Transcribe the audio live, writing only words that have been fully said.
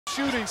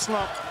shooting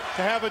slump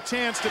to have a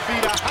chance to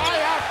beat a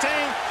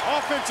high-octane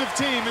offensive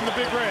team in the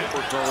Big Red.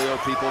 Portfolio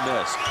people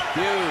miss.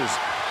 Hughes,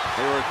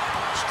 they were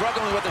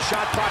struggling with the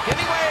shot clock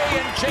anyway,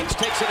 and Jakes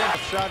takes it in.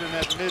 Shot in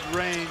that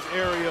mid-range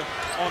area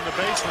on the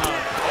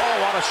baseline. Oh,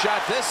 what a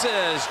shot this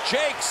is.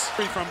 Jakes.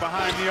 From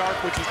behind the arc,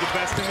 which is the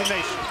best in the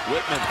nation.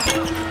 Whitman.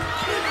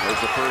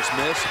 There's the first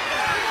miss.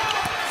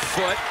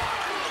 Foot.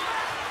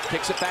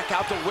 Kicks it back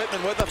out to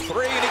Whitman with a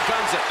three, and he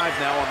guns it.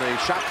 Now on the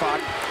shot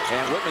clock,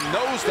 and Whitman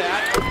knows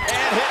that,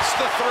 and hits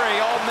the three,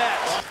 all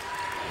net.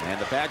 And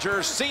the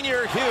Badgers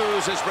senior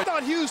Hughes is... I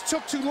thought Hughes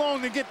took too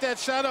long to get that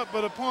shot up,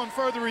 but upon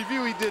further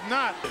review, he did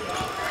not.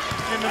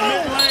 In the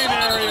mid-lane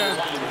area.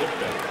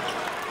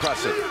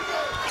 Impressive.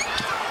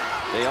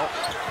 Dale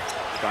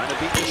trying to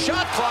beat the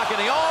shot clock,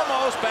 and he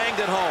almost banged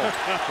it home.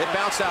 It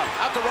bounced out.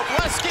 Out to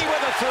Robleski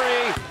with a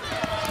three.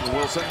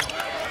 Wilson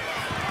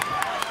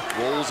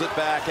rolls it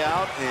back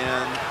out,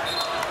 and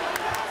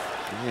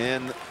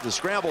in the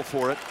scramble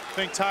for it. I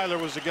think Tyler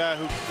was the guy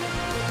who...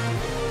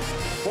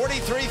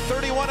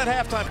 43-31 at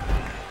halftime.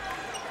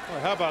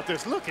 Well, how about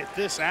this? Look at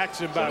this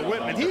action by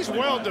Whitman. He's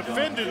well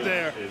defended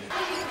there.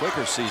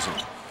 Quaker season.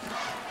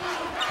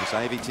 This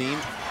Ivy team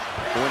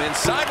going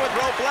inside with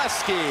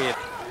Robleski.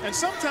 And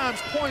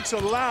sometimes points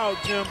allowed,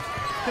 Jim,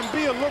 can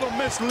be a little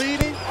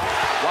misleading.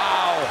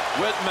 Wow,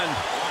 Whitman.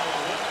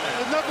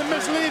 There's nothing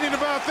misleading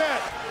about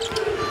that.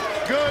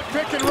 Good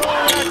pick and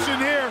roll action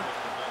here.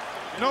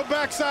 No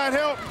backside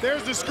help.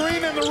 There's the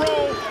screen and the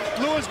roll.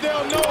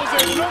 Louisdale knows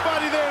there's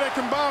nobody there that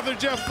can bother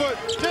Jeff Foot.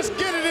 Just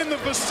get it in the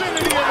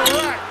vicinity of the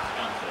rack.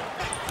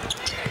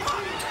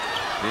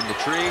 In the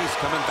trees,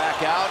 coming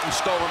back out and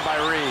stolen by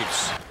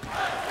Reeves.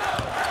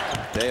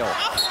 Dale.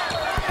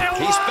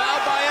 He's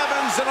fouled by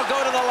Evans, and he'll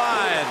go to the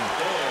line.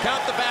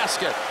 Count the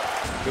basket.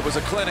 It was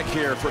a clinic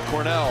here for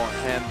Cornell,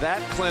 and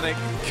that clinic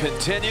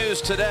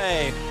continues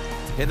today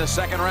in the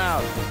second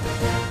round.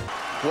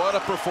 What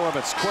a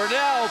performance.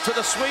 Cornell to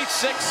the Sweet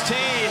 16.